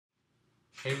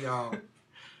Hey y'all.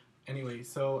 Anyway,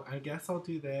 so I guess I'll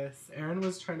do this. Erin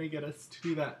was trying to get us to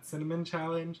do that cinnamon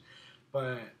challenge,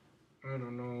 but I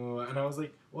don't know. And I was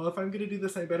like, well, if I'm gonna do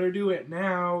this, I better do it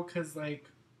now, cause like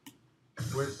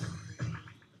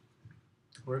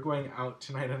we're going out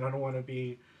tonight, and I don't want to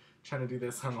be trying to do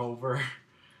this hungover.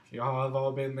 Y'all have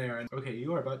all been there. Okay,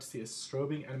 you are about to see a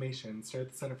strobing animation. Stare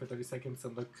at the center for 30 seconds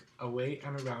and look away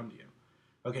and around you.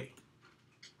 Okay.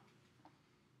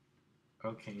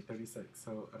 Okay, 36,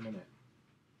 so a minute.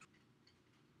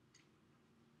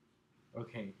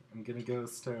 Okay, I'm gonna go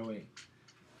stare away.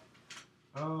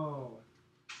 Oh.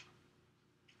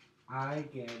 I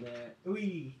get it.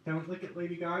 Ooh, don't look at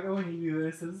Lady Gaga when you do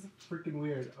this. This is freaking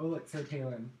weird. Oh, look, Sarah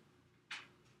Palin.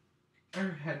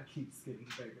 Her head keeps getting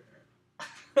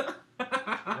bigger.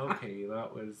 Okay,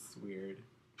 that was weird.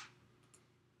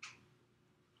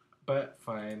 But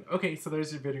fine. Okay, so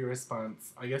there's your video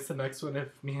response. I guess the next one, if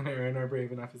me and Erin are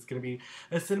brave enough, is going to be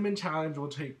a cinnamon challenge. We'll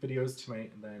take videos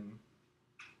tonight, and then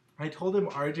I told him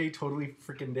RJ totally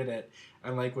freaking did it,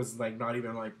 and like was like not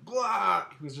even like blah.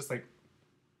 He was just like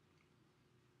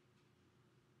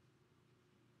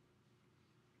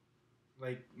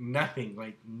nothing,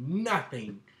 like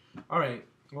nothing. All right.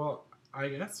 Well, I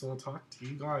guess we'll talk to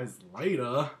you guys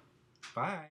later. Bye.